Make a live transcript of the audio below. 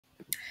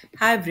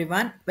Hi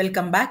everyone,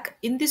 welcome back.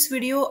 In this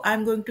video,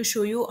 I'm going to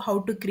show you how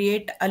to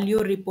create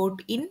Allure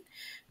report in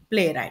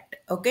Playwright.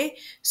 Okay,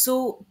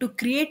 so to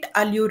create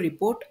Allure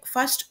report,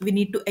 first we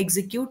need to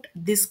execute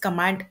this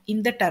command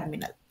in the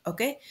terminal.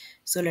 Okay,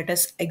 so let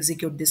us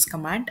execute this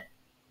command,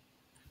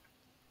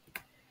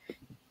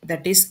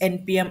 that is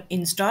npm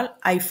install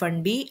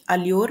 -d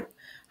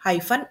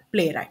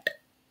allure-playwright.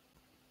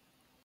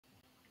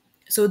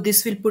 So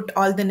this will put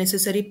all the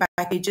necessary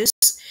packages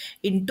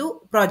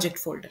into project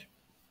folder.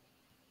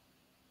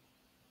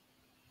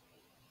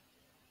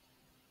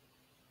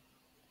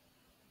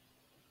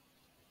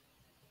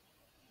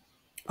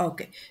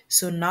 Okay,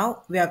 so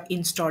now we have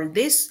installed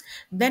this.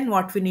 Then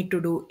what we need to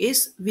do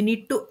is we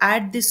need to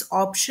add this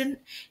option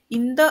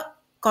in the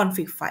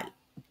config file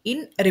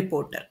in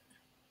reporter.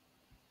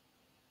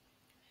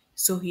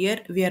 So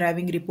here we are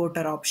having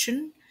reporter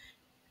option.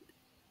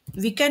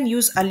 We can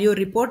use Allure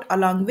report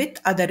along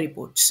with other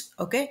reports.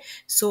 Okay,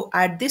 so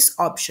add this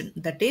option,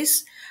 that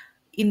is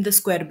in the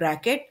square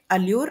bracket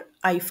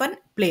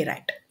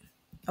allure-playwright.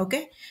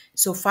 Okay,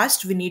 so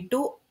first we need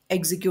to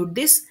execute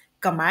this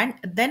command,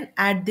 then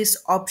add this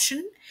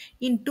option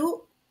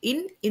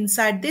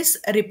inside this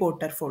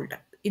reporter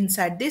folder,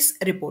 inside this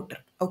reporter.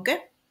 Okay,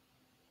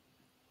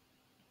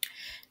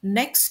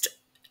 next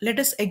let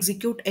us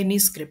execute any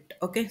script.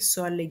 Okay,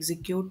 so I'll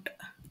execute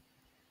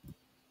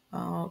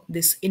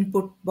this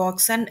input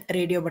box and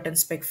radio button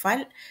spec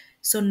file.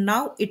 So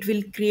now it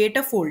will create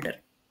a folder.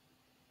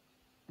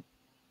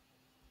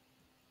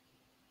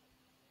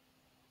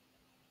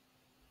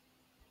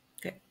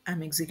 Okay,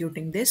 I'm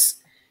executing this.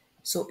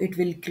 So it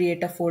will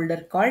create a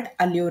folder called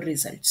Allure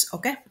Results.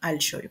 Okay, I'll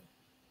show you.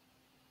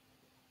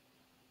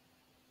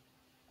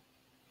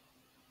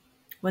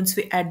 Once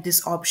we add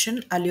this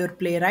option, Allure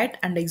Playwright,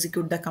 and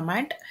execute the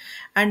command,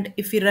 and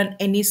if we run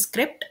any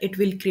script, it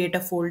will create a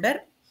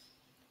folder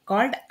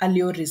called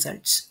Allure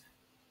Results.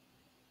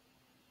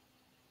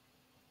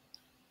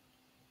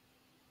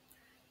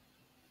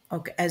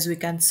 Okay, as we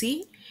can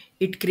see,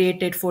 it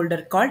created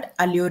folder called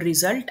Allure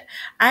result,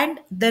 and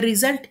the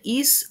result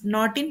is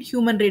not in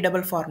human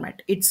readable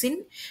format. It's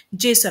in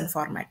JSON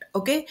format.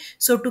 Okay,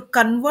 so to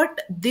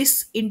convert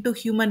this into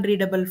human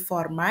readable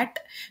format,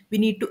 we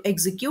need to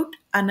execute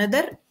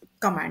another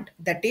command,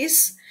 that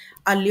is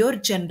Allure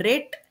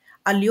generate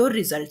Allure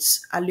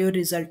results. Allure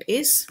result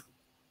is,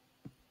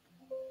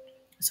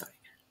 sorry,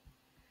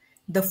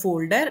 the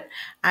folder,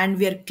 and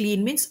we are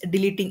clean means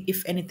deleting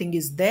if anything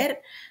is there,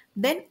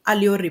 then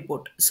Allure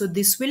report. So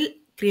this will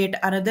create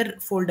another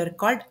folder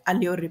called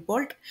Allure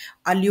report,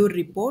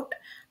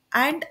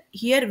 and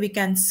here we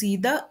can see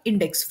the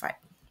index file,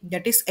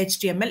 that is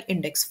HTML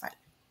index file.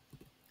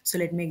 So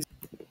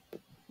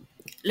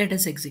let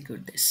us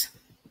execute this.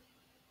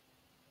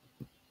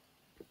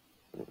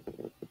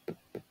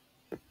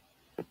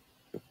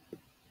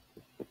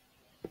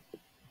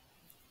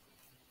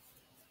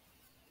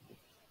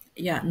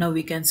 Yeah, now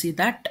we can see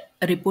that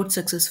report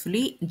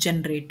successfully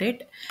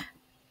generated,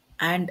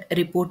 and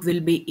report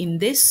will be in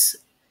this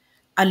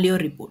Allure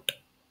report.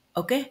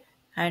 Okay,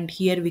 and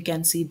here we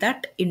can see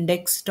that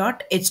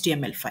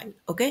index.html file.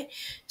 Okay,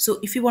 so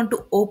if you want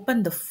to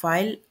open the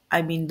file,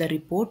 I mean the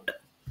report,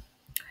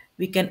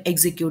 we can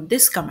execute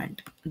this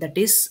command, that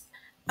is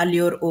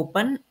allure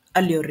open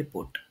allure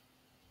report.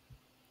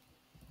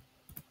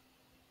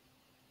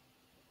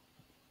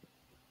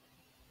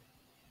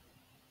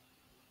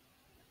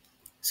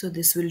 So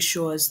this will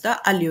show us the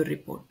Allure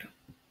report.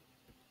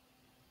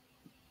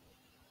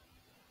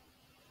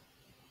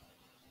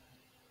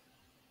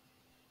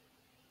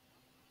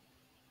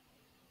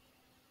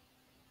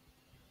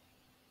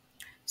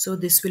 So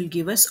this will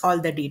give us all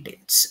the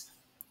details.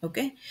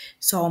 Okay,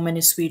 so how many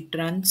suite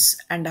runs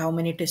and how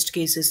many test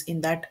cases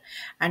in that,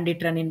 and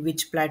it run in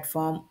which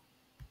platform,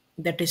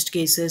 the test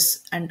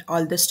cases and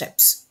all the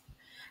steps,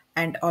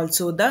 and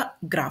also the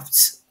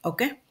graphs.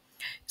 Okay,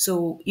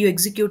 so you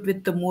execute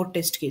with the more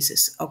test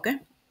cases. Okay,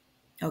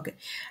 okay,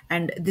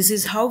 and this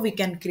is how we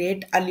can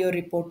create Allure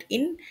report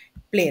in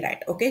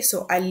Playwright. Okay,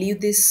 so I'll leave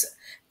this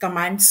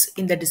commands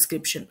in the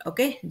description.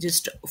 Okay,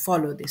 just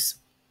follow this.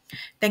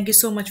 Thank you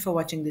so much for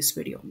watching this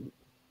video.